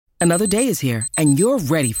Another day is here, and you're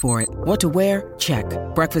ready for it. What to wear? Check.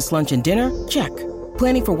 Breakfast, lunch, and dinner? Check.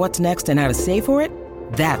 Planning for what's next and how to save for it?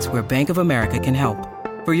 That's where Bank of America can help.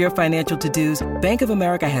 For your financial to-dos, Bank of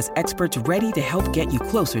America has experts ready to help get you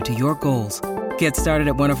closer to your goals. Get started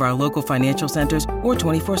at one of our local financial centers or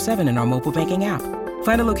 24/7 in our mobile banking app.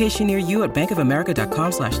 Find a location near you at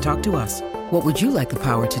bankofamerica.com/talktous. What would you like the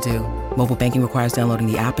power to do? Mobile banking requires downloading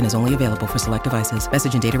the app and is only available for select devices.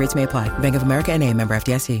 Message and data rates may apply. Bank of America N.A., member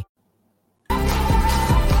FDIC.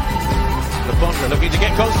 Le Fondre looking to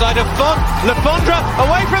get close side of Font. Le Fondre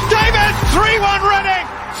away from David. 3-1 Reading.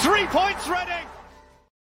 3 points Reading.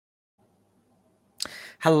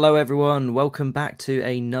 Hello everyone, welcome back to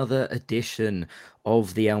another edition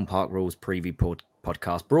of the Elm Park Rules preview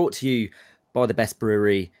podcast, brought to you by the best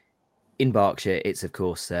brewery in Berkshire. It's of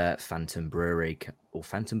course Phantom Brewery or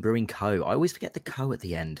Phantom Brewing Co. I always forget the co at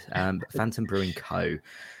the end. Phantom Brewing Co.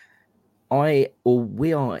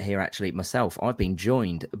 We are here actually, myself, I've been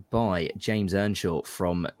joined by James Earnshaw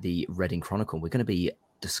from the Reading Chronicle. We're going to be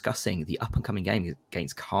discussing the up and coming game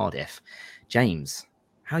against Cardiff. James,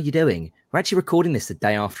 how are you doing? We're actually recording this the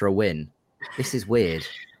day after a win. This is weird.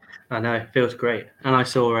 I know, it feels great. And I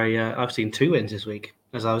saw I've seen 2 wins this week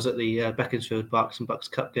as I was at the Beaconsfield Berks and Bucks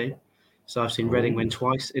Cup game. So I've seen Reading win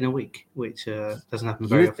twice in a week, which doesn't happen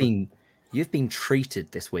very often. You've been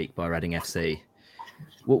treated this week by Reading FC.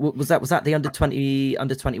 What was that? Was that the under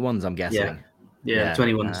 21s? I'm guessing. Yeah,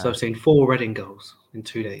 21. So I've seen 4 Reading goals in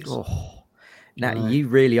 2 days. Oh. Now, you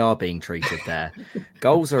really are being treated there.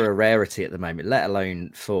 Goals are a rarity at the moment, let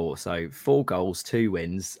alone 4. So 4 goals, 2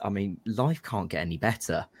 wins. I mean, life can't get any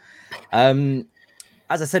better. As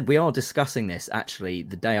I said, we are discussing this actually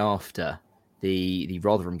the day after the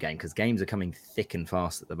Rotherham game, because games are coming thick and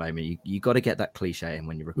fast at the moment. You got to get that cliche in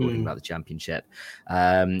when you're recording about the Championship.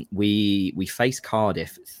 We face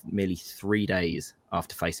Cardiff merely 3 days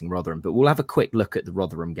after facing Rotherham, but we'll have a quick look at the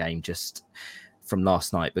Rotherham game just from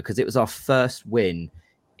last night, because it was our first win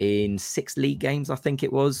in 6 league games, I think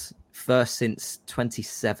it was. First since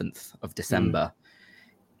 27th of December.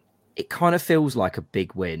 It kind of feels like a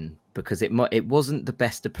big win because it wasn't the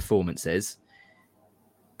best of performances,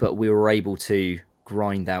 but we were able to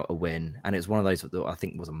grind out a win, and it's one of those that I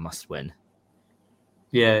think was a must win.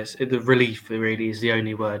 Yeah, the relief really is the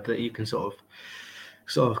only word that you can sort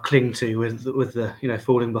of cling to with the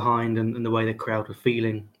falling behind and the way the crowd were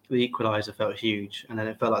feeling. The equaliser felt huge, and then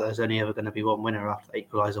it felt like there was only ever going to be one winner after the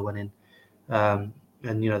equaliser went in. And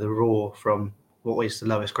the roar from what was the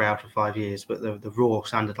lowest crowd for 5 years, but the roar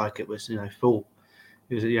sounded like it was full.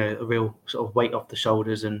 It was a real sort of weight off the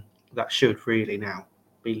shoulders, and that should really now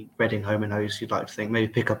be Reading home and hose. You'd like to think maybe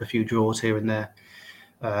pick up a few draws here and there,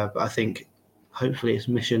 but I think hopefully it's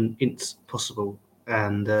mission possible,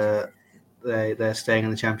 and they're staying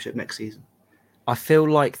in the Championship next season. I feel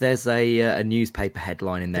like there's a newspaper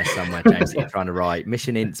headline in there somewhere, James, that you're trying to write.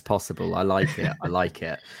 Mission Ints possible. I like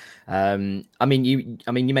it.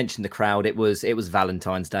 You mentioned the crowd. It was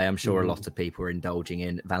Valentine's Day. I'm sure a lot of people are indulging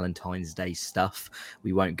in Valentine's Day stuff.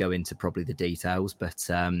 We won't go into probably the details, but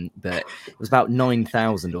it was about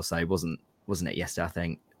 9,000 or so, wasn't it yesterday, I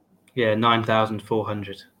think? Yeah,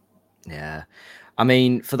 9,400. Yeah. I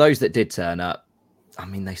mean, for those that did turn up, I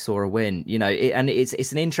mean, they saw a win, and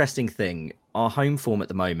it's an interesting thing. Our home form at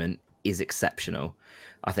the moment is exceptional.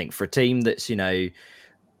 I think for a team that's,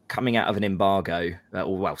 coming out of an embargo,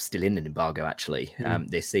 still in an embargo, actually,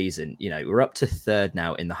 this season, we're up to 3rd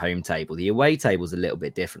now in the home table. The away table is a little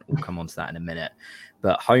bit different. We'll come on to that in a minute.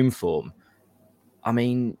 But home form, I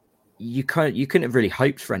mean, you couldn't have really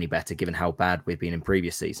hoped for any better given how bad we've been in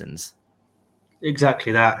previous seasons.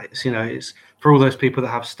 Exactly that. It's for all those people that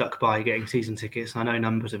have stuck by getting season tickets. I know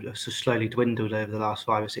numbers have slowly dwindled over the last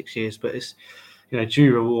 5 or 6 years, but it's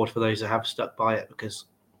due reward for those that have stuck by it, because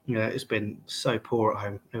it's been so poor at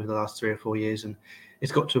home over the last 3 or 4 years, and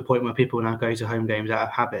it's got to a point where people now go to home games out of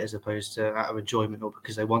habit as opposed to out of enjoyment or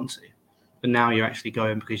because they want to. But now you're actually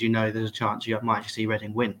going because there's a chance you might actually see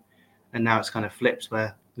Reading win, and now it's kind of flipped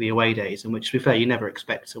where the away days, in which, to be fair, you never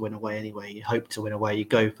expect to win away anyway. You hope to win away. You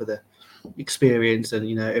go for the experience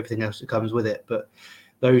and everything else that comes with it. But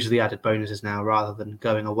those are the added bonuses now, rather than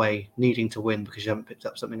going away needing to win because you haven't picked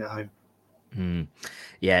up something at home.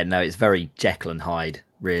 Yeah, no, it's very Jekyll and Hyde,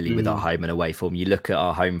 really, with our home and away form. You look at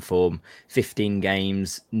our home form, 15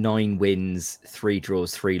 games, 9 wins, 3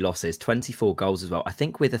 draws, 3 losses, 24 goals as well. I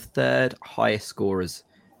think we're the 3rd highest scorers,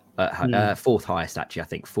 4th highest, actually, I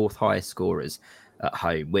think, 4th highest scorers at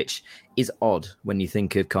home, which is odd when you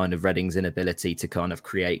think of kind of Reading's inability to kind of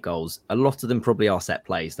create goals. A lot of them probably are set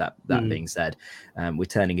plays. That being said, we're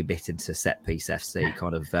turning a bit into set piece FC,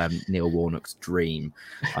 kind of Neil Warnock's dream,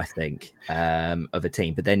 I think, of a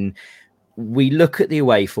team. But then we look at the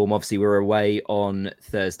away form. Obviously, we're away on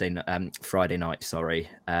Friday night,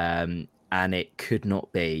 and it could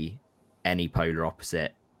not be any polar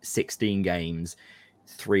opposite. 16 games,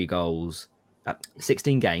 3 goals.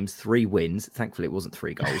 16 games, 3 wins. Thankfully, it wasn't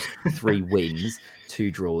 3 goals. 3 wins,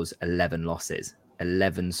 2 draws, 11 losses,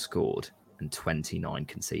 11 scored, and 29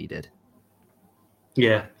 conceded.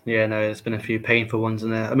 Yeah, no, there's been a few painful ones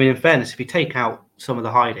in there. I mean, in fairness, if you take out some of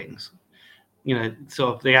the hidings,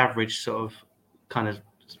 sort of the average sort of kind of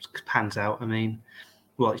pans out. I mean,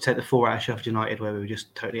 you take the 4 out of Sheffield United where we were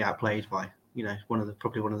just totally outplayed by,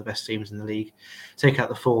 probably one of the best teams in the league. Take out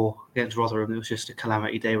the 4 against Rotherham, it was just a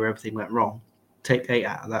calamity day where everything went wrong. Take 8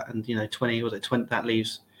 out of that, and 20 that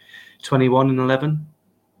leaves 21 and 11.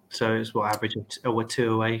 So it's what average of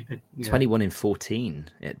 2 away. 21 in 14,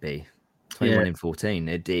 it'd be 21 in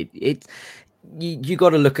 14. You got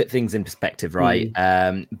to look at things in perspective, right?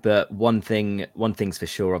 But one thing's for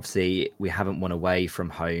sure. Obviously, we haven't won away from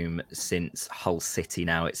home since Hull City.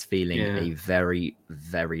 Now it's feeling a very,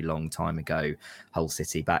 very long time ago. Hull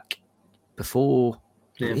City back before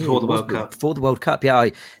the World Cup. Before the World Cup,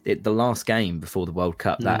 the last game before the World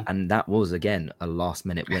Cup. That was again a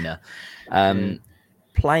last-minute winner.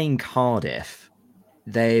 Playing Cardiff,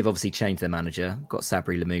 they've obviously changed their manager. Got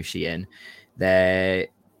Sabri Lamouchi in. They're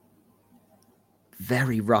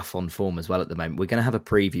very rough on form as well at the moment. We're going to have a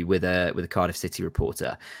preview with a Cardiff City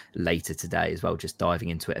reporter later today as well, just diving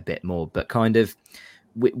into it a bit more. But kind of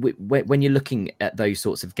when you're looking at those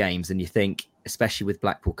sorts of games and you think, especially with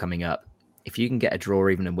Blackpool coming up, if you can get a draw or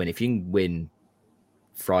even a win, if you can win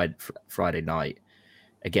Friday night,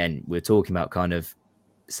 again, we're talking about kind of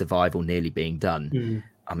survival nearly being done.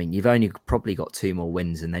 I mean, you've only probably got 2 more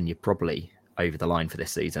wins and then you're probably over the line for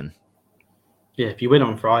this season. Yeah, if you win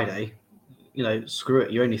on Friday, screw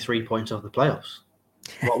it. You're only 3 points off the playoffs.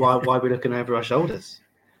 Why are we looking over our shoulders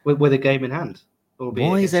with a game in hand?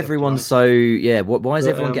 Why is everyone so? Yeah, why is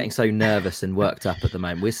everyone getting so nervous and worked up at the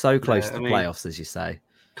moment? We're so close to the playoffs, as you say.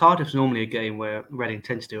 Cardiff's normally a game where Reading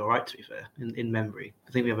tends to do all right. To be fair, in memory,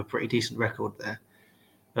 I think we have a pretty decent record there.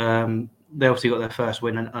 They obviously got their first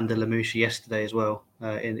win under Lamouchi yesterday as well,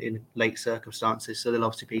 in late circumstances. So they'll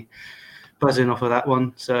obviously be buzzing off of that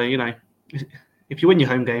one. So if you win your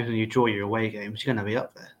home games and you draw your away games, you're going to be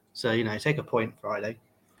up there. So, take a point Friday,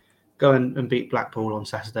 go and beat Blackpool on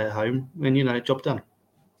Saturday at home, and, job done.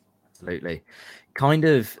 Absolutely. Kind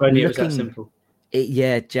of. Only it was that simple.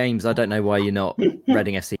 James, I don't know why you're not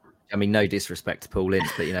Reading FC. I mean, no disrespect to Paul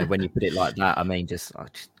Ince, but, when you put it like that, I mean, just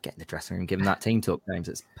get in the dressing room and give him that team talk, James.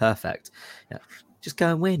 It's perfect. Just go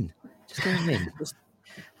and win.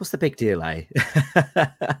 What's the big deal, eh?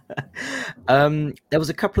 There was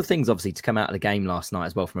a couple of things, obviously, to come out of the game last night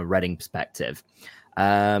as well from a Reading perspective.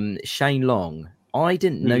 Shane Long, I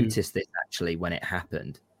didn't notice this actually when it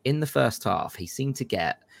happened. In the first half, he seemed to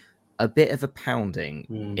get a bit of a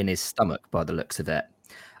pounding in his stomach by the looks of it.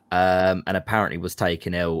 And apparently was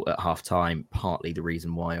taken ill at half-time, partly the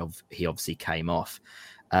reason why he obviously came off.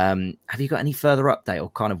 Have you got any further update or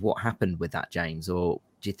kind of what happened with that, James? Or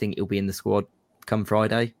do you think he'll be in the squad come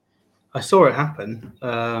Friday? I saw it happen.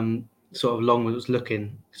 Sort of Long was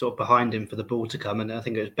looking sort of behind him for the ball to come, and I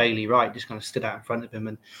think it was Bailey Wright just kind of stood out in front of him,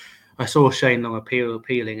 and I saw Shane Long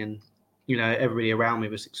appealing, and everybody around me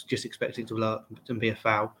was just expecting to blow up and be a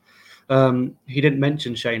foul. He didn't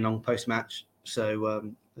mention Shane Long post-match,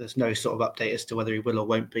 so there's no sort of update as to whether he will or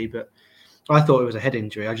won't be, but I thought it was a head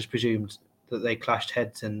injury. I just presumed that they clashed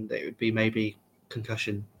heads and it would be maybe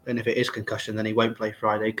concussion, and if it is concussion, then he won't play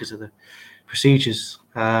Friday because of the procedures.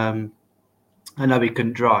 I know he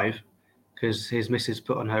couldn't drive because his missus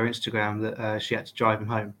put on her Instagram that she had to drive him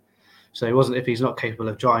home. So if he's not capable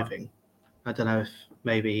of driving, I don't know if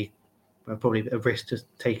maybe probably a risk to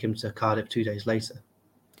take him to Cardiff 2 days later.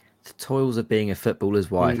 The toils of being a footballer's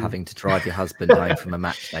wife, having to drive your husband home from a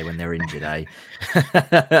match day when they're injured, eh?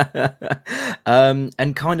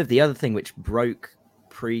 And kind of the other thing which broke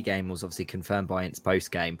pre-game was obviously confirmed by Ince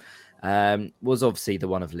post-game, was obviously the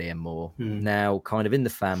one of Liam Moore. Now, kind of in the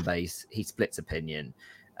fan base, he splits opinion.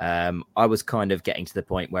 I was kind of getting to the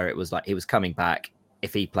point where it was like he was coming back.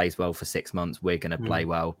 If he plays well for 6 months, we're going to play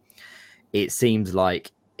well. It seems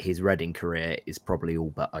like his Reading career is probably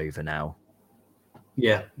all but over now.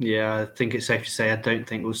 Yeah, I think it's safe to say I don't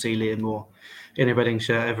think we'll see Liam Moore in a Reading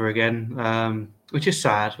shirt ever again, which is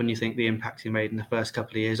sad when you think the impact he made in the first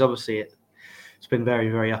couple of years. Obviously, it it's been very,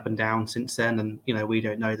 very up and down since then. And we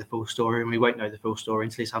don't know the full story, and we won't know the full story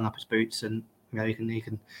until he's hung up his boots and he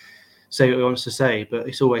can say what he wants to say. But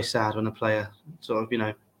it's always sad when a player sort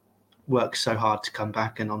of works so hard to come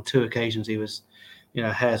back. And on 2 occasions he was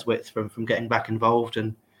hair's width from getting back involved,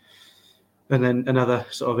 and then another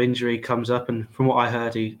sort of injury comes up. And from what I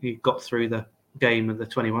heard, he got through the game of the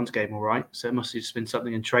 21s game all right. So it must have just been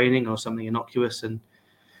something in training or something innocuous, and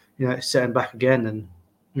it's set him back again. And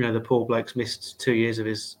the poor bloke's missed 2 years of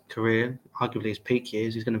his career, arguably his peak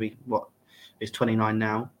years. He's going to be he's 29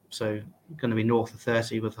 now, so going to be north of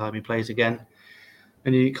 30 by the time he plays again.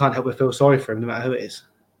 And you can't help but feel sorry for him, no matter who it is.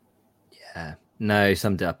 Yeah, no,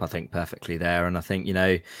 summed it up, I think, perfectly there. And I think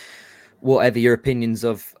whatever your opinions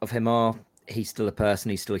of him are, he's still a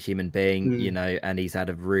person, he's still a human being, and he's had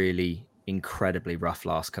a really incredibly rough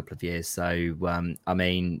last couple of years. So,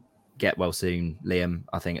 get well soon, Liam.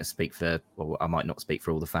 I think I might not speak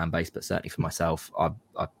for all the fan base, but certainly for myself, I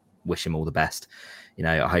wish him all the best.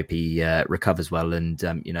 I hope he recovers well and,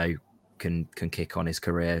 can kick on his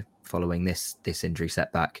career following this injury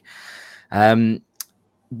setback.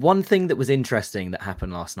 One thing that was interesting that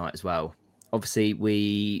happened last night as well, obviously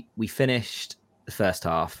we finished the first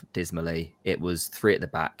half dismally. It was 3 at the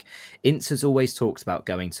back. Ince has always talked about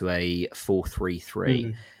going to a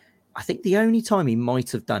 4-3-3. I think the only time he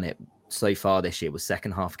might have done it so far this year was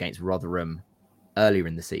second half against Rotherham earlier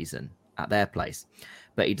in the season at their place.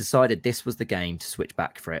 But he decided this was the game to switch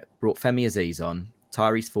back for it. Brought Femi Aziz on,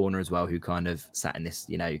 Tyrese Forner as well, who kind of sat in this,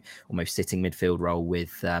 almost sitting midfield role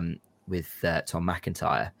with Tom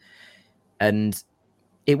McIntyre. And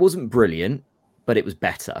it wasn't brilliant, but it was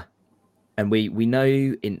better. And we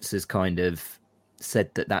know Ince has kind of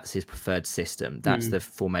said that that's his preferred system. That's the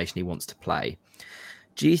formation he wants to play.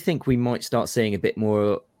 Do you think we might start seeing a bit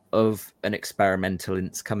more of an experimental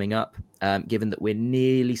Ince coming up, given that we're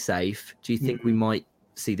nearly safe? Do you think we might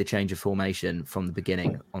see the change of formation from the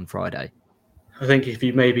beginning on Friday? I think if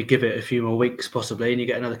you maybe give it a few more weeks, possibly, and you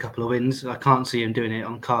get another couple of wins, I can't see him doing it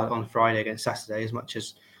on Friday against Saturday. As much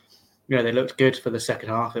as they looked good for the second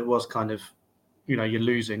half, it was kind of you're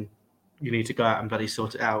losing. You need to go out and bloody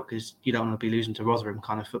sort it out because you don't want to be losing to Rotherham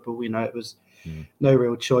kind of football. It was no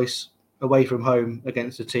real choice. Away from home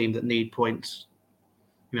against a team that need points,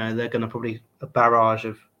 they're going to probably a barrage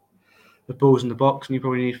of balls in the box, and you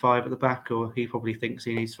probably need 5 at the back, or he probably thinks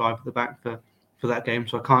he needs 5 at the back for that game.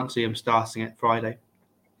 So I can't see him starting it Friday.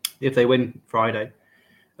 If they win Friday,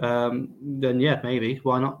 then yeah, maybe.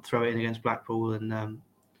 Why not throw it in against Blackpool? And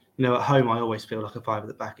at home, I always feel like a 5 at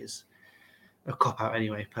the back is a cop out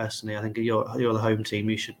anyway. Personally, I think you're the home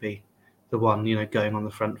team. You should be the one going on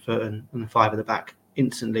the front foot, and the 5 at the back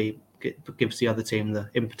instantly gives the other team the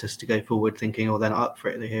impetus to go forward, thinking, they're not up for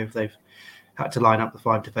it here if they've had to line up the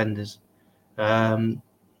 5 defenders.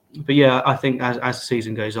 But yeah, I think as the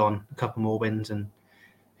season goes on, a couple more wins, and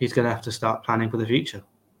he's going to have to start planning for the future.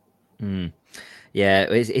 Yeah,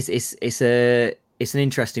 it's an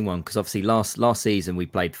interesting one because obviously last season we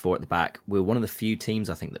played 4 at the back. We were one of the few teams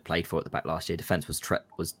I think that played 4 at the back last year. Defense was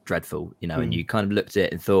dreadful, and you kind of looked at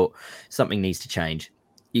it and thought something needs to change.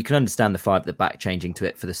 You can understand the 5 at the back changing to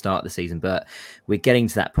it for the start of the season, but we're getting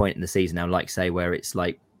to that point in the season now, like say, where it's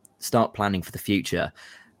like start planning for the future.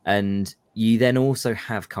 And you then also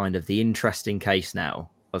have kind of the interesting case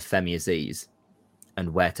now of Femi Aziz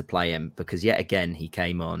and where to play him, because yet again, he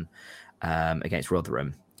came on against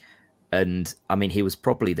Rotherham. And I mean, he was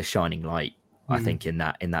probably the shining light, I think, in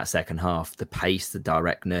that second half. The pace, the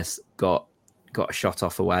directness, got a shot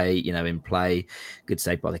off away, in play, good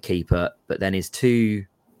save by the keeper. But then his 2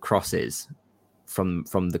 crosses from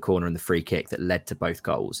the corner and the free kick that led to both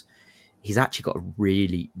goals. He's actually got a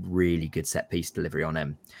really, really good set piece delivery on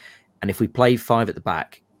him. And if we play 5 at the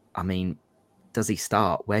back, I mean, does he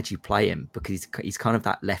start? Where do you play him? Because he's kind of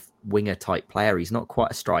that left winger type player. He's not quite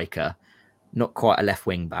a striker, not quite a left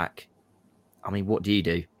wing back. I mean, what do you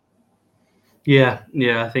do? Yeah.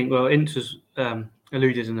 I think, Ince has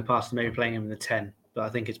alluded in the past to maybe playing him in the 10, but I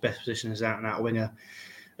think his best position is out and out winger.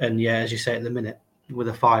 And yeah, as you say at the minute, with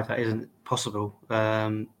a 5, that isn't possible.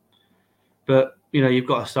 But you've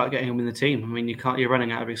got to start getting him in the team. I mean, you're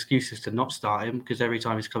running out of excuses to not start him because every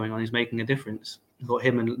time he's coming on, he's making a difference. I thought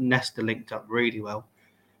him and Nesta linked up really well.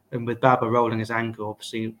 And with Baba rolling his ankle,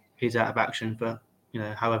 obviously he's out of action for,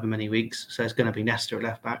 however many weeks. So it's going to be Nesta at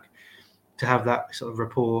left back. To have that sort of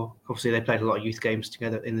rapport, obviously they played a lot of youth games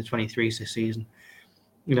together in the 23s this season.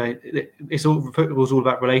 Football's all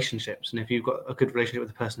about relationships. And if you've got a good relationship with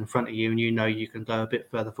the person in front of you and you can go a bit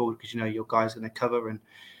further forward because your guy's going to cover, and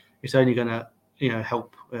it's only going to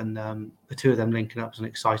help, and the 2 of them linking up is an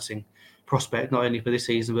exciting prospect, not only for this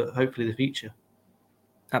season but hopefully the future.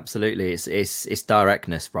 Absolutely, it's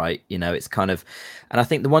directness, right? You know, it's kind of, and I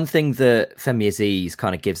think the one thing that Femi Aziz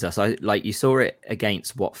kind of gives us, you saw it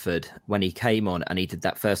against Watford when he came on and he did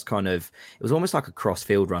that first kind of, it was almost like a cross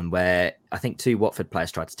field run where I think 2 Watford players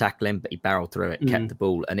tried to tackle him, but he barreled through it, kept the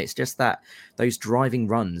ball, and it's just that those driving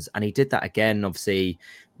runs, and he did that again, obviously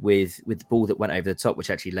with the ball that went over the top, which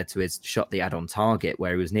actually led to his shot, the add-on target,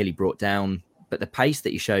 where he was nearly brought down, but the pace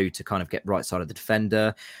that he showed to kind of get right side of the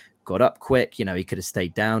defender. Got up quick, you know, he could have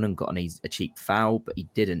stayed down and gotten a cheap foul, but he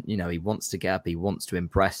didn't. You know, he wants to get up, he wants to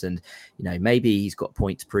impress, and, you know, maybe he's got a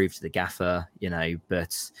point to prove to the gaffer, you know,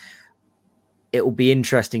 but it will be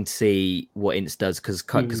interesting to see what Ince does because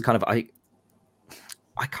kind of I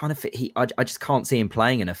just can't see him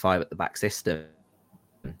playing in a 5 at the back system.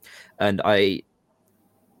 And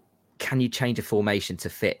can you change a formation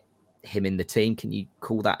to fit him in the team? Can you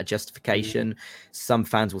call that a justification? Some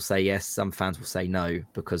fans will say yes, some fans will say no,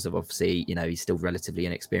 because of obviously, you know, he's still relatively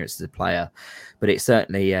inexperienced as a player, but it's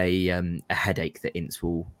certainly a headache that Ince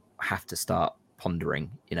will have to start pondering,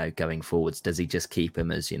 you know, going forwards. Does he just keep him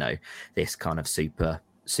as, you know, this kind of super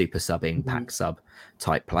subbing pack sub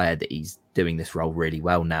type player that he's doing this role really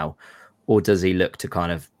well now, or does he look to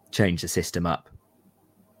kind of change the system up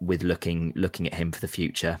with looking at him for the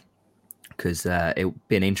future? Because it'll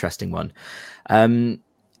be an interesting one.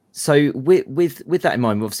 So with that in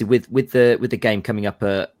mind, obviously with the game coming up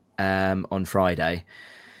on Friday,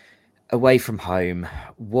 away from home,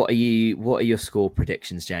 what are your score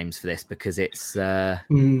predictions, James, for this? Because it's trying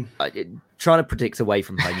to predict away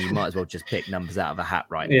from home, you might as well just pick numbers out of a hat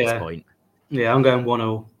at this point. Yeah, I'm going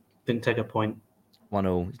 1-0. Didn't take a point.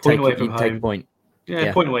 1-0. Point away from home. Take a point.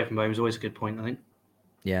 Yeah, point away from home is always a good point, I think.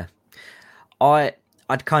 Yeah.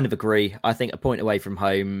 I'd kind of agree. I think a point away from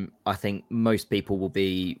home, I think most people will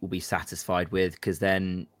be satisfied with, because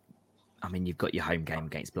then, I mean, you've got your home game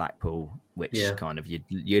against Blackpool, which kind of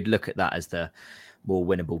you'd look at that as the more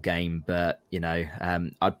winnable game. But, you know,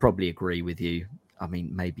 I'd probably agree with you. I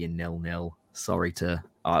mean, maybe a 0-0. Sorry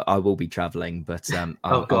I will be travelling, but there'll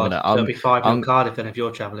be 5 in Cardiff then if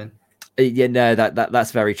you're travelling. Yeah, no,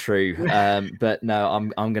 that's very true. But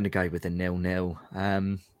no, I'm going to go with a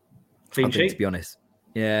 0-0. Clean sheet, to be honest.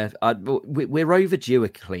 Yeah, we're overdue a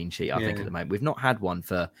clean sheet. I think at the moment we've not had one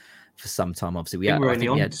for some time. Obviously, we're only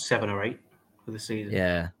on 7 or 8 for the season.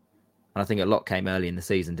 Yeah, and I think a lot came early in the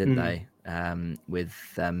season, didn't they? With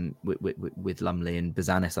Lumley and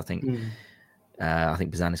Bazanis. I think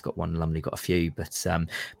Bazanis got one, Lumley got a few,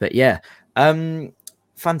 but yeah.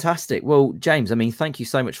 Fantastic. Well, James, I mean, thank you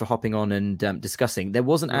so much for hopping on and discussing. There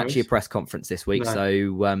wasn't actually a press conference this week,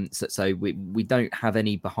 so we don't have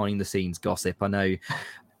any behind the scenes gossip. I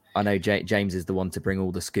know James is the one to bring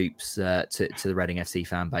all the scoops to the Reading FC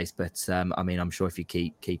fan base, but I mean, I'm sure if you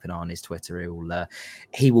keep an eye on his Twitter,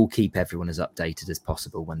 he will keep everyone as updated as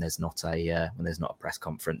possible when there's not a press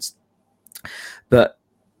conference. But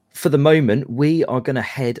for the moment, we are going to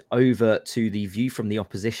head over to the view from the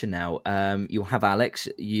opposition now. You'll have Alex.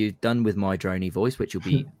 You're done with my droney voice, which you'll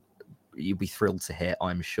be thrilled to hear,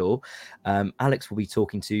 I'm sure. Alex will be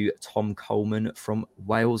talking to Tom Coleman from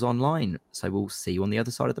Wales Online. So we'll see you on the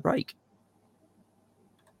other side of the break.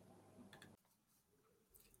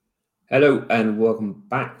 Hello and welcome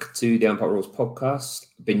back to the Unpacked Rules podcast.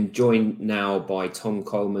 Been joined now by Tom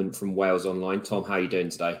Coleman from Wales Online. Tom, how are you doing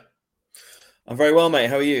today? I'm very well, mate.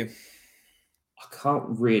 How are you? I can't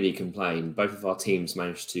really complain. Both of our teams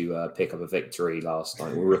managed to pick up a victory last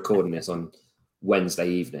night. We're recording this on Wednesday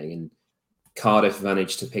evening, and Cardiff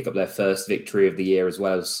managed to pick up their first victory of the year, as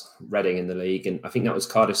well as Reading in the league. And I think that was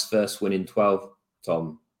Cardiff's first win in 12,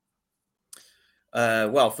 Tom.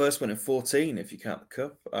 First win in 14, if you count the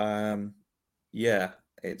cup. Yeah,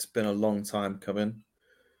 it's been a long time coming.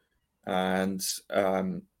 And,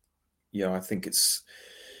 I think it's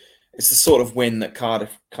the sort of win that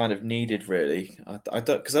Cardiff kind of needed, really. I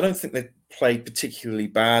don't think they played particularly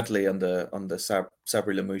badly under Sabri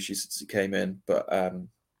Lamouchi since he came in, but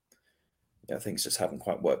things just haven't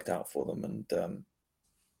quite worked out for them. And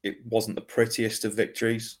it wasn't the prettiest of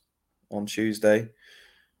victories on Tuesday,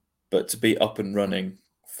 but to be up and running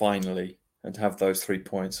finally and to have those 3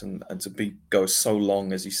 points and to go so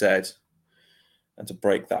long, as you said, and to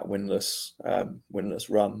break that winless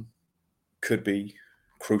run could be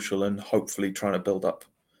crucial, and hopefully trying to build up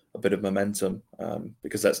a bit of momentum,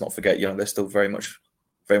 because let's not forget, they're still very much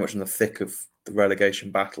in the thick of the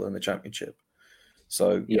relegation battle in the Championship.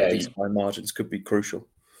 So these high margins could be crucial.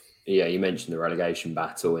 Yeah, you mentioned the relegation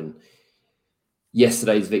battle, and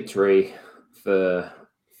yesterday's victory for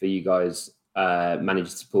you guys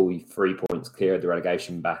managed to pull 3 points clear of the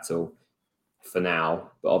relegation battle for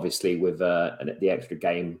now. But obviously with the extra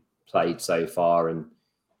game played so far, and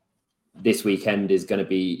this weekend is going to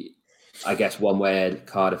be, I guess, one where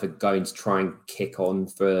Cardiff are going to try and kick on,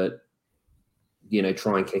 get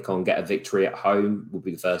a victory at home. Will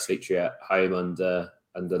be the first victory at home under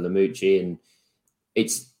Lamouchi, and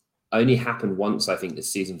it's only happened once, I think,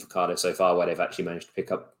 this season for Cardiff so far, where they've actually managed to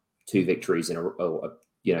pick up 2 victories in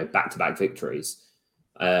back-to-back victories.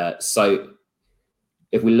 So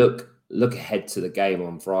if we look ahead to the game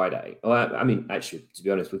on Friday, actually, to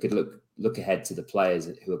be honest, we could look ahead to the players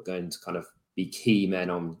who are going to kind of be key men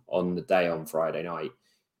on the day on Friday night.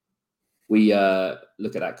 We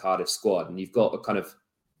look at that Cardiff squad, and you've got a kind of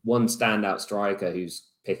one standout striker who's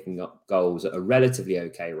picking up goals at a relatively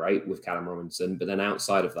okay rate with Callum Robinson, but then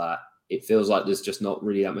outside of that, it feels like there's just not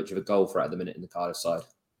really that much of a goal threat at the minute in the Cardiff side.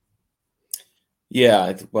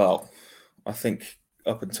 Yeah, well, I think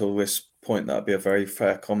up until this point, that'd be a very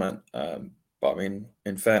fair comment. But I mean,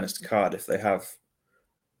 in fairness to Cardiff, they have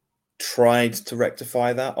tried to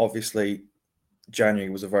rectify that. Obviously,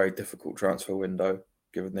 January was a very difficult transfer window,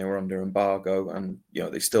 given they were under embargo, and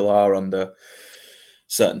they still are under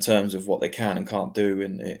certain terms of what they can and can't do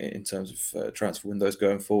in terms of transfer windows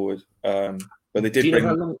going forward. But they did.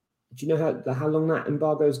 Do you know how long that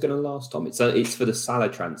embargo is going to last, Tom? It's for the Salah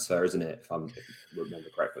transfer, isn't it? If I remember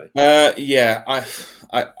correctly. Yeah,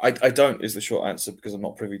 I don't is the short answer, because I'm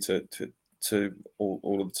not privy to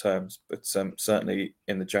all of the terms, but certainly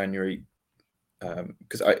in the January,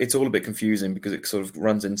 because it's all a bit confusing because it sort of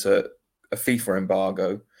runs into a FIFA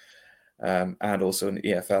embargo and also an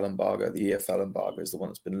EFL embargo. The EFL embargo is the one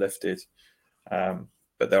that's been lifted.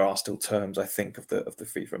 But there are still terms, I think, of the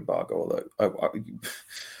FIFA embargo, although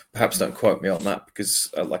perhaps don't quote me on that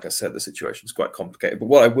because, like I said, the situation is quite complicated. But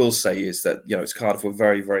what I will say is that, Cardiff were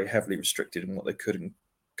very, very heavily restricted in what they could and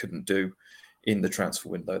couldn't do in the transfer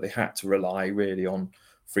window. They had to rely really on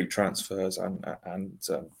free transfers and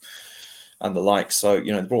the like. So,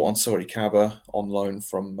 they brought on Sori Kaba on loan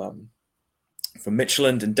from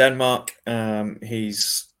Midtjylland in Denmark.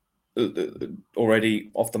 He's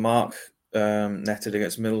already off the mark. Netted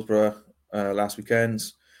against Middlesbrough last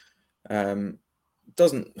weekend. The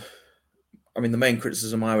main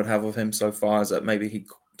criticism I would have of him so far is that maybe he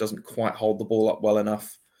doesn't quite hold the ball up well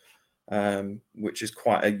enough, which is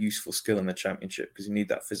quite a useful skill in the Championship because you need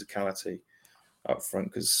that physicality up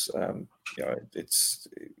front. Because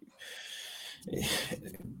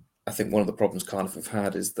I think one of the problems Cardiff have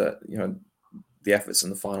had is that the efforts in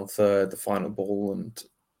the final third, the final ball, and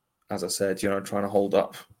as I said, trying to hold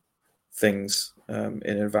up things in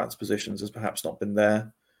advanced positions has perhaps not been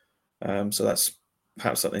there. So that's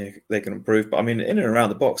perhaps something they can improve. But I mean, in and around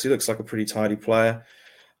the box, he looks like a pretty tidy player.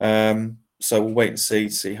 So we'll wait and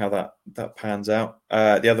see how that pans out.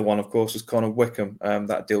 The other one, of course, was Connor Wickham.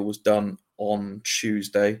 That deal was done on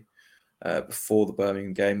Tuesday before the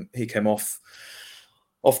Birmingham game. He came off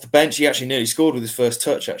the bench. He actually nearly scored with his first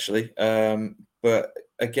touch, actually. But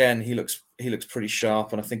again, he looks pretty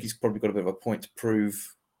sharp, and I think he's probably got a bit of a point to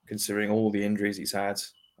prove, considering all the injuries he's had.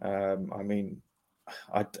 I'd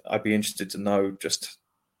be interested to know just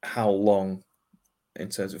how long, in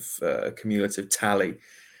terms of cumulative tally,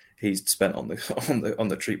 he's spent on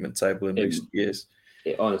the treatment table in recent years.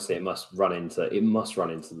 It must run into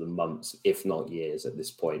the months, if not years, at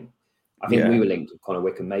this point. I think we were linked with Connor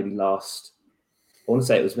Wickham maybe last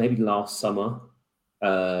summer.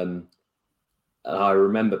 And I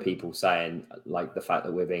remember people saying, like, the fact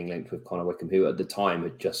that we're being linked with Connor Wickham, who at the time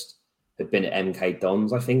had been at MK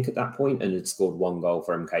Dons, I think, at that point, and had scored 1 goal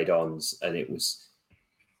for MK Dons, and it was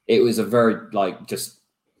a very, like, just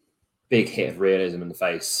big hit of realism in the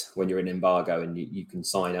face when you're in embargo and you can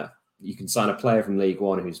sign a player from League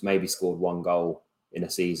One who's maybe scored 1 goal in a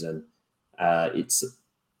season.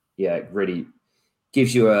 It really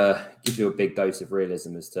gives you a big dose of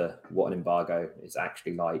realism as to what an embargo is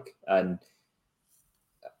actually like. And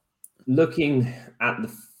looking at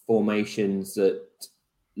the formations that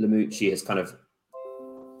Lamouchi has kind of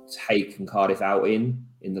taken Cardiff out in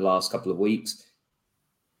the last couple of weeks,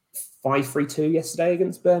 5-3-2 yesterday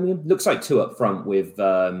against Birmingham. Looks like 2 up front with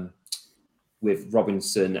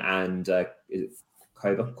Robinson and is it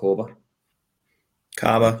Korba?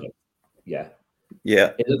 Kaba. Yeah.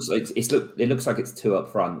 It looks like it's 2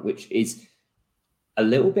 up front, which is a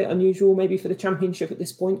little bit unusual maybe for the Championship at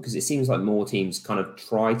this point, because it seems like more teams kind of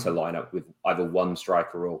try to line up with either 1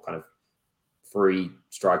 striker or kind of 3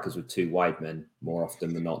 strikers with 2 wide men more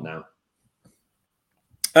often than not now.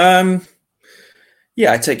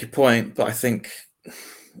 I take your point, but I think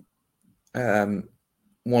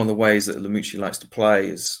one of the ways that Lamouchi likes to play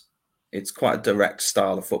is it's quite a direct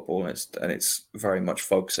style of football, and it's very much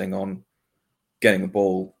focusing on getting the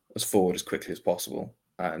ball as forward as quickly as possible.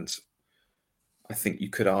 And I think you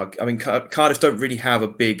could argue. I mean, Cardiff don't really have a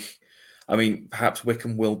big. I mean, perhaps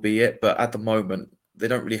Wickham will be it, but at the moment they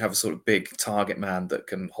don't really have a sort of big target man that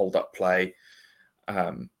can hold up play,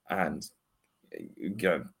 and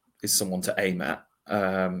is someone to aim at.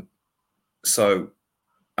 So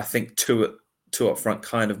I think two up front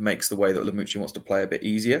kind of makes the way that Lamouchi wants to play a bit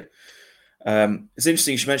easier. It's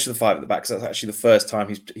interesting you should mention the 5 at the back, because that's actually the first time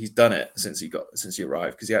he's done it since he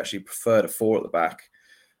arrived, because he actually preferred a 4 at the back,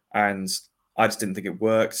 and I just didn't think it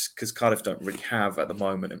worked because Cardiff don't really have at the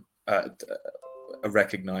moment a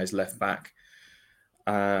recognised left back.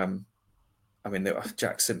 I mean,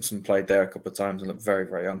 Jack Simpson played there a couple of times and looked very,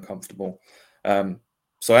 very uncomfortable.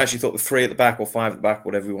 So I actually thought the 3 at the back or 5 at the back,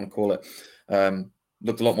 whatever you want to call it,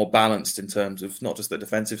 looked a lot more balanced in terms of not just the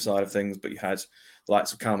defensive side of things, but you had the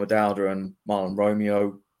likes of Callum O'Dowda and Marlon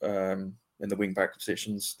Romeo in the wing-back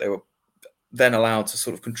positions. They were then allowed to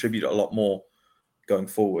sort of contribute a lot more going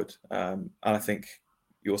forward. And I think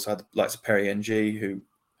you also had the likes of Perry NG, who,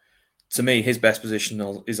 to me, his best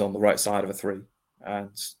position is on the right side of a 3.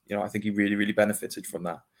 And, I think he really, really benefited from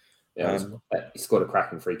that. Yeah, he scored a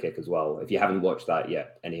cracking free kick as well. If you haven't watched that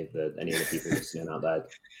yet, any of the people listening out there,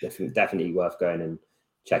 definitely worth going and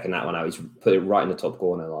checking that one out. He's put it right in the top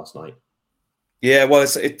corner last night. Yeah, well,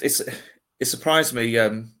 it surprised me.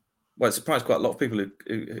 It surprised quite a lot of people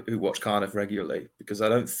who watch Cardiff regularly, because I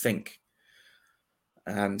don't think,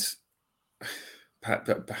 and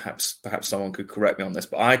perhaps someone could correct me on this,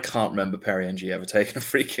 but I can't remember Perry NG ever taking a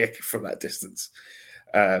free kick from that distance,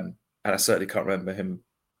 and I certainly can't remember him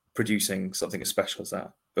producing something as special as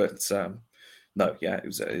that. But no, yeah,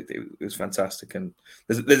 it was fantastic, and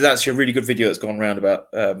there's actually a really good video that's gone around about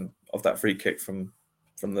of that free kick from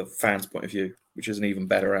the fans' point of view, which is an even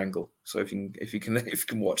better angle. So if you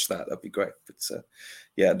can watch that, that'd be great. But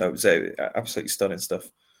yeah, no, it was absolutely stunning stuff.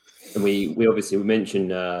 And we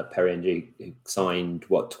mentioned Perry NG, who signed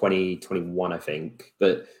 2021, I think,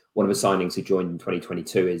 but one of the signings who joined in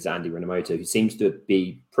 2022 is Andy Rinomhota, who seems to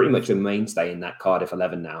be pretty much a mainstay in that Cardiff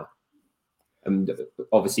 11 now. And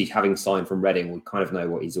obviously, having signed from Reading, we kind of know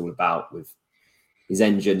what he's all about. With his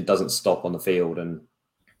engine doesn't stop on the field. And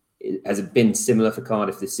has it been similar for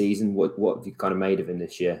Cardiff this season? What have you kind of made of him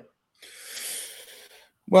this year?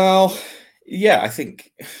 Well, yeah, I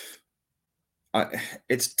think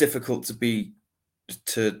it's difficult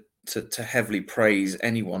to heavily praise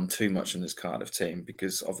anyone too much in this Cardiff team,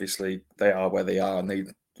 because obviously they are where they are, and they,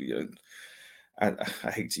 I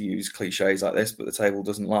hate to use cliches like this, but the table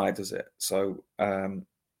doesn't lie, does it? So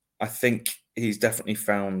I think he's definitely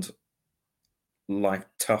found life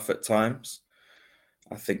tough at times.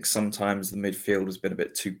 I think sometimes the midfield has been a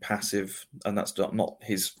bit too passive, and that's not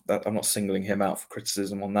his. I'm not singling him out for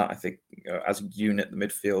criticism on that. I think as a unit, the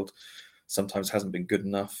midfield sometimes hasn't been good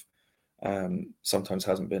enough. Sometimes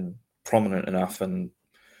hasn't been prominent enough, and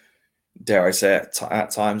dare I say it,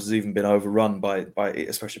 at times has even been overrun by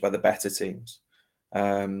especially by the better teams.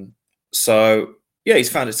 So yeah, he's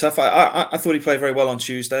found it tough. I thought he played very well on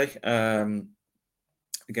Tuesday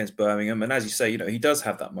against Birmingham, and as you say, he does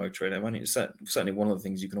have that motor in him. I mean, it's certainly one of the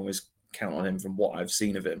things you can always count on him from what I've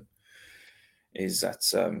seen of him is that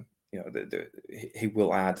he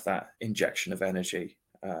will add that injection of energy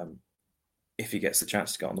if he gets the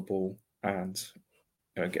chance to get on the ball and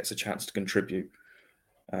gets a chance to contribute.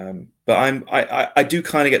 But I do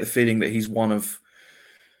kind of get the feeling that he's one of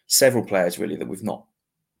several players really that we've not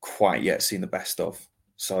quite yet seen the best of.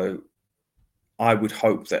 So I would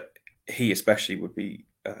hope that he especially would be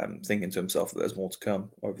thinking to himself that there's more to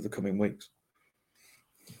come over the coming weeks.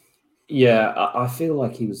 Yeah, I feel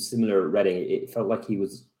like he was similar at Reading. It felt like he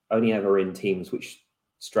was only ever in teams which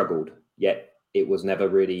struggled, yet it was never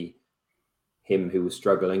really him who was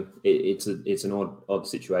struggling. It's an odd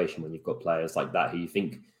situation when you've got players like that who you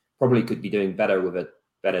think probably could be doing better with a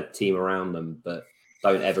better team around them, but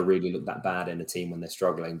don't ever really look that bad in a team when they're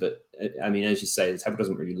struggling. But I mean, as you say, the table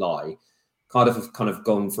doesn't really lie. Cardiff have kind of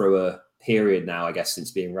gone through a period now, I guess,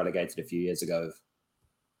 since being relegated a few years ago,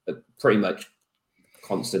 of a pretty much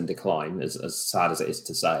constant decline, as sad as it is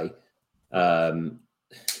to say. And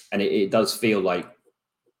it does feel like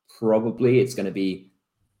probably it's going to be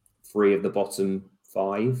 3 of the bottom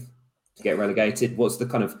 5 to get relegated. What's the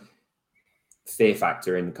kind of fear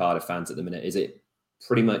factor in Cardiff fans at the minute? Is it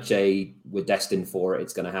pretty much we're destined for it,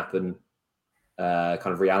 it's going to happen kind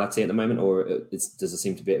of reality at the moment, or does there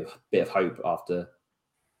seem to be a bit of hope after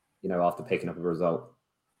picking up a result?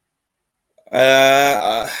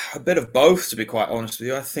 A bit of both, to be quite honest with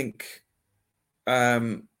you. I think,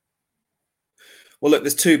 well, look,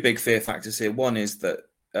 there's 2 big fear factors here. One is that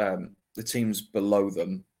the teams below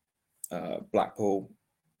them, Blackpool,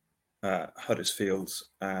 Huddersfield,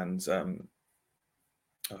 and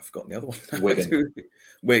I've forgotten the other one.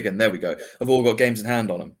 Wigan. There we go. Have all got games in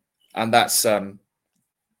hand on them, and that's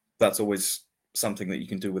always something that you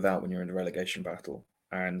can do without when you're in a relegation battle.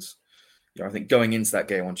 And I think going into that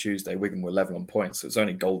game on Tuesday, Wigan were level on points, so it's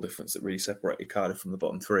only goal difference that really separated Cardiff from the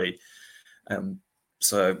bottom three.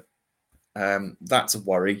 So that's a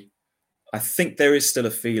worry. I think there is still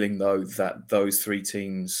a feeling, though, that those three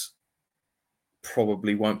teams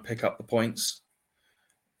probably won't pick up the points.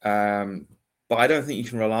 But I don't think you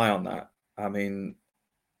can rely on that. I mean,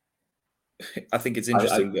 I think it's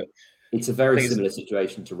interesting that it's a very similar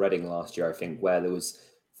situation to Reading last year, I think, where there was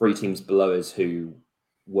three teams below us who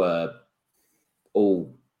were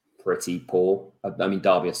all pretty poor. I mean,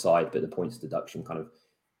 Derby aside, but the points deduction kind of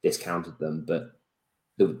discounted them. But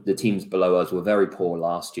the teams below us were very poor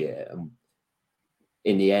last year. And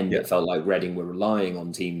in the end, It felt like Reading were relying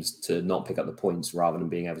on teams to not pick up the points rather than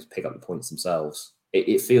being able to pick up the points themselves.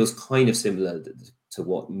 It feels kind of similar to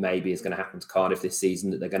what maybe is going to happen to Cardiff this season,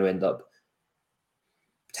 that they're going to end up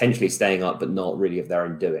potentially staying up, but not really of their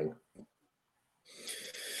own doing.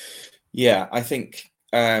 Yeah, I think.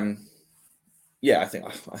 I think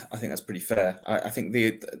that's pretty fair. I think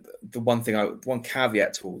the one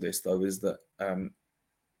caveat to all this, though, is that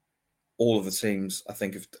all of the teams, I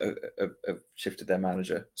think, have shifted their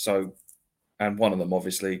manager. So, and one of them,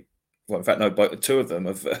 obviously, well, in fact, no, but two of them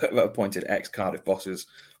have appointed ex-Cardiff bosses.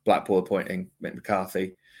 Blackpool appointing Mick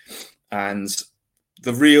McCarthy, and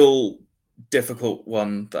the real difficult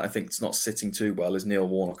one that I think is not sitting too well is Neil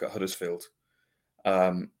Warnock at Huddersfield,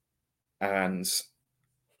 and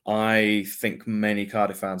I think many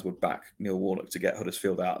Cardiff fans would back Neil Warnock to get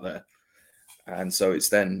Huddersfield out there, and so it's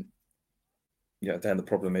then. Then the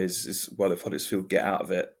problem is well, if Huddersfield get out of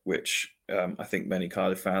it, which I think many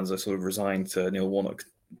Cardiff fans are sort of resigned to Neil Warnock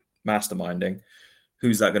masterminding,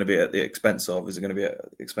 who's that going to be at the expense of? Is it going to be at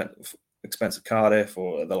the expense of Cardiff,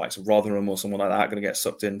 or the likes of Rotherham or someone like that going to get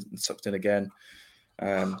sucked in again?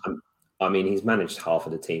 I mean, he's managed half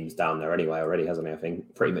of the teams down there anyway already, hasn't he? I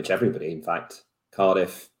think pretty much everybody, in fact.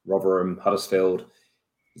 Cardiff, Rotherham, Huddersfield.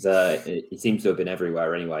 He seems to have been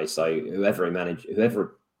everywhere anyway. So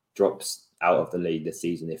whoever drops out of the league this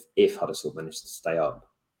season, if Huddersfield manages to stay up,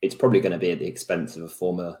 it's probably going to be at the expense of a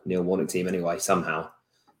former Neil Warnock team anyway, somehow.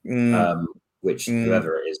 Which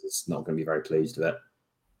whoever it is not going to be very pleased with it.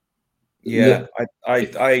 Yeah, I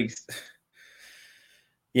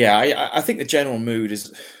think the general mood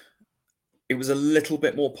is. It was a little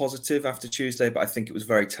bit more positive after Tuesday, but I think it was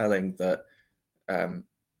very telling that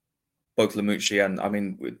both Lamouchi and, I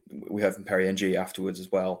mean, we heard from Perry Ng afterwards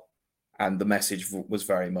as well, and the message was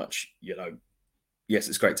very much, yes,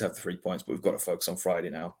 it's great to have the 3 points, but we've got to focus on Friday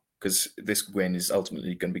now, because this win is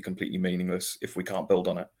ultimately going to be completely meaningless if we can't build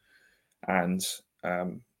on it. And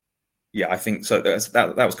I think so.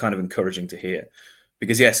 That was kind of encouraging to hear,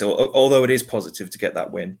 because yes, although it is positive to get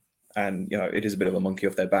that win, and it is a bit of a monkey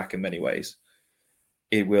off their back in many ways,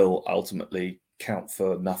 it will ultimately count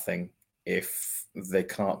for nothing if they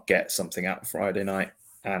can't get something out Friday night.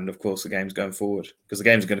 And of course, the game's going forward, because the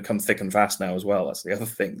game's going to come thick and fast now as well. That's the other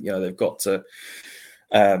thing. They've got to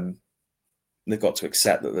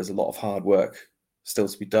accept that there's a lot of hard work still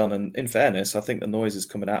to be done. And in fairness, I think the noises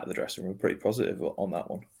coming out of the dressing room are pretty positive on that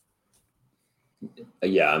one.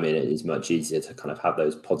 Yeah, I mean, it is much easier to kind of have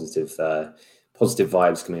those positive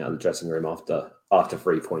vibes coming out of the dressing room after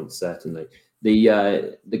 3 points. Certainly,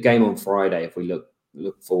 the game on Friday, if we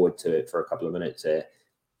look forward to it for a couple of minutes here,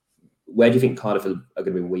 where do you think Cardiff are going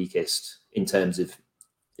to be weakest in terms of,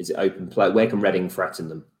 is it open play? Where can Reading threaten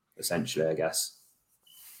them? Essentially, I guess.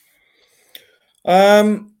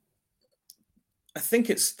 I think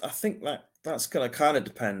that's going to kind of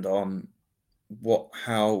depend on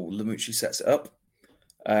how Lamouchi sets it up.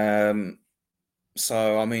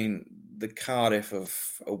 So I mean, the Cardiff of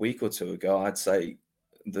a week or two ago, I'd say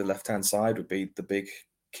the left-hand side would be the big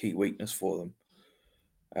key weakness for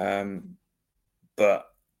them. But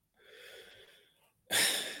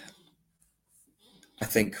I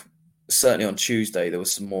think certainly on Tuesday there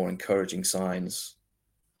was some more encouraging signs.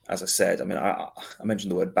 As I said, I mean, I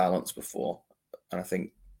mentioned the word balance before, and I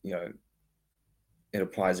think it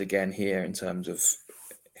applies again here in terms of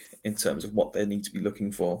what they need to be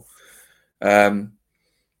looking for.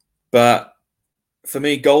 But for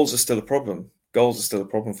me, goals are still a problem. Goals are still a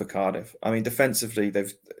problem for Cardiff. I mean, defensively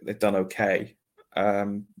they've done okay,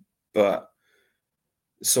 but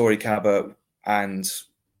Sori Kaba and,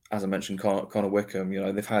 as I mentioned, Connor Wickham,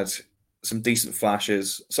 they've had some decent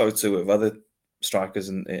flashes. So too have other strikers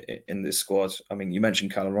in this squad. I mean, you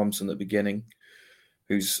mentioned Callum Robinson at the beginning,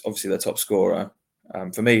 who's obviously their top scorer.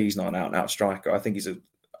 For me, he's not an out-and-out striker. I think he's a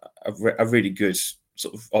really good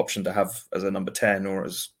sort of option to have as a number 10 or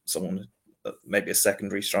as someone, maybe a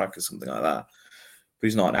secondary striker, something like that. But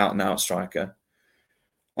he's not an out-and-out striker.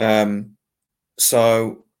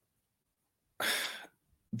 So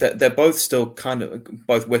they're both still kind of,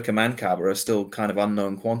 both Wickham and Cabra are still kind of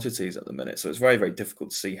unknown quantities at the minute. So it's very, very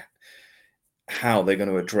difficult to see how they're going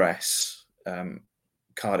to address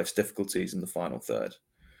Cardiff's difficulties in the final third.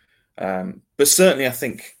 But certainly I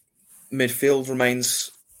think midfield remains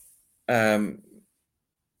a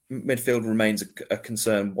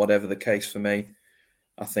concern, whatever the case for me.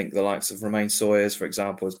 I think the likes of Romain Sawyers, for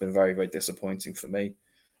example, has been very, very disappointing for me.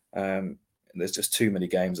 There's just too many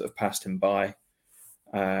games that have passed him by.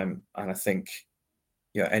 And I think,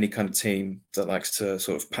 any kind of team that likes to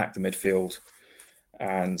sort of pack the midfield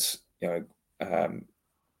and,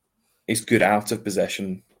 is good out of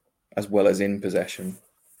possession as well as in possession,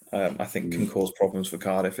 I think can cause problems for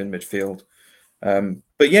Cardiff in midfield.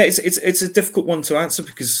 But yeah, it's a difficult one to answer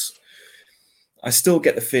because I still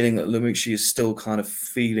get the feeling that Lamouchi is still kind of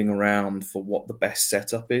feeling around for what the best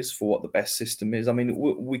setup is, for what the best system is. I mean,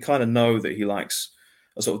 we kind of know that he likes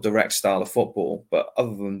a sort of direct style of football, but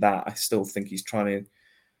other than that, I still think he's trying to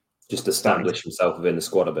just establish himself within the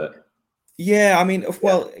squad a bit. Yeah, I mean,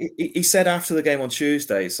 well, he said after the game on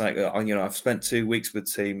Tuesday, it's like, I've spent 2 weeks with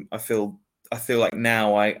the team. I feel like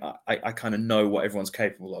now I kind of know what everyone's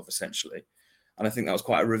capable of, essentially. And I think that was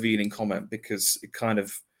quite a revealing comment because it kind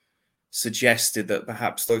of suggested that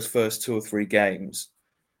perhaps those first 2 or 3 games,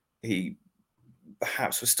 he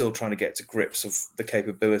perhaps was still trying to get to grips of the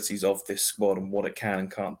capabilities of this squad and what it can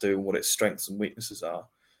and can't do and what its strengths and weaknesses are.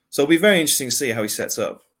 So it'll be very interesting to see how he sets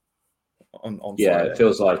up on Friday. It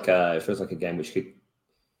feels like a game which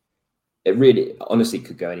it really honestly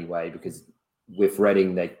could go any way because with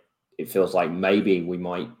Reading, it feels like maybe we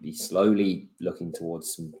might be slowly looking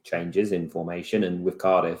towards some changes in formation, and with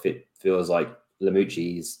Cardiff, it feels like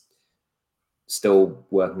Lamouchi's still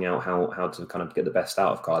working out how to kind of get the best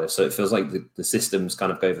out of Cardiff. So it feels like the systems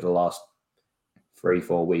kind of over the last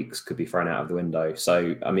 3-4 weeks could be thrown out of the window.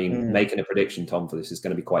 So, I mean, making a prediction, Tom, for this is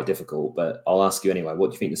going to be quite difficult, but I'll ask you anyway,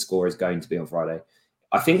 what do you think the score is going to be on Friday?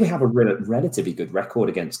 I think we have a relatively good record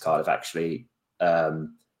against Cardiff, actually, at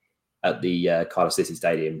the Cardiff City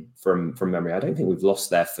Stadium from memory. I don't think we've lost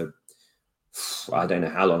there for, I don't know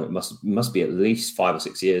how long. It must be at least 5 or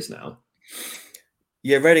 6 years now.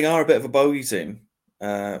 Yeah, Reading are a bit of a bogey team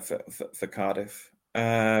for Cardiff.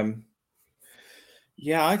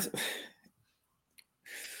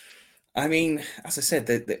 I mean, as I said,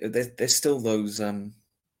 there's still those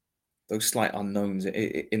slight unknowns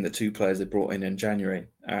in the 2 players they brought in January,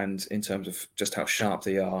 and in terms of just how sharp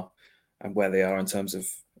they are and where they are in terms of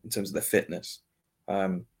their fitness.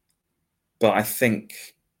 But I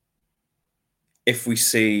think if we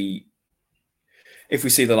see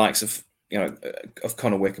the likes of of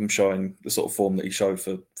Connor Wickham showing the sort of form that he showed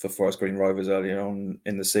for Forest Green Rovers earlier on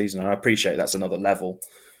in the season, and I appreciate that's another level,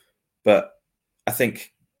 but I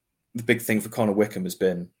think the big thing for Connor Wickham has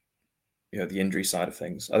been, the injury side of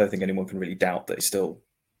things. I don't think anyone can really doubt that he's still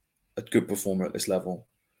a good performer at this level.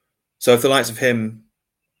 So if the likes of him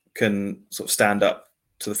can sort of stand up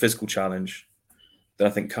to the physical challenge, then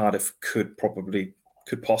I think Cardiff could possibly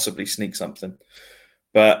sneak something.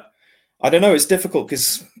 But I don't know. It's difficult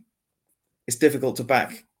because it's difficult to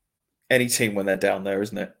back any team when they're down there,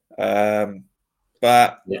 isn't it?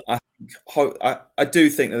 But yeah. I do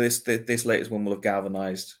think that this latest one will have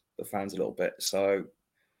galvanised the fans a little bit. So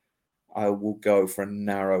I will go for a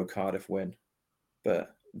narrow Cardiff win,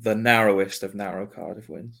 but the narrowest of narrow Cardiff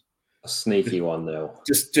wins. A sneaky 1-0.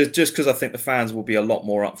 Just because I think the fans will be a lot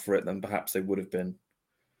more up for it than perhaps they would have been.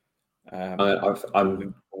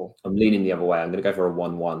 I'm leaning the other way. I'm going to go for a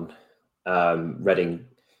 1-1. Reading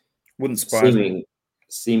wouldn't surprise me.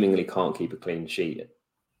 Seemingly can't keep a clean sheet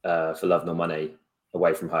for love nor money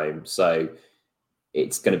away from home, so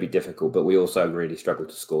it's going to be difficult. But we also really struggle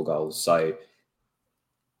to score goals. So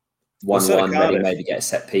 1-1, Reading maybe get a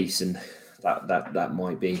set piece, and that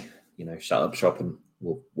might be shut up shop, and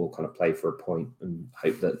we'll kind of play for a point and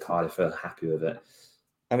hope that Cardiff are happy with it.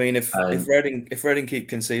 I mean, if Reading keep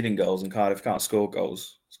conceding goals and Cardiff can't score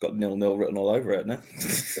goals, it's got 0-0 written all over it, isn't it?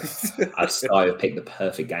 Sky have picked the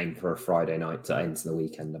perfect game for a Friday night to end the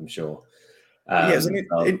weekend, I'm sure. It's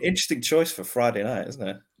an interesting choice for Friday night, isn't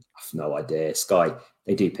it? I've no idea. Sky,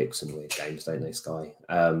 they do pick some weird games, don't they, Sky?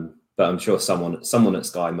 But I'm sure someone at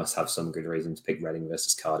Sky must have some good reason to pick Reading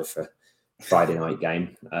versus Cardiff for a Friday night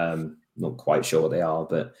game. Not quite sure what they are,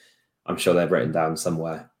 but I'm sure they're written down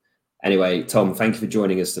somewhere. Anyway, Tom, thank you for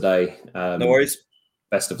joining us today. No worries.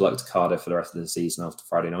 Best of luck to Cardiff for the rest of the season after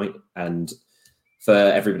Friday night. And For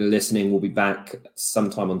everybody listening, we'll be back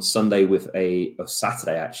sometime on Sunday with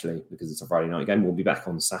Saturday, actually, because it's a Friday night game. We'll be back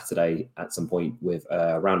on Saturday at some point with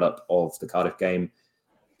a roundup of the Cardiff game.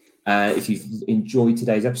 If you've enjoyed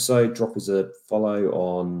today's episode, drop us a follow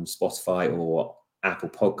on Spotify or Apple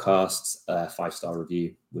Podcasts. A 5-star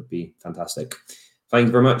review would be fantastic. Thank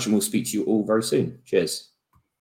you very much, and we'll speak to you all very soon. Cheers.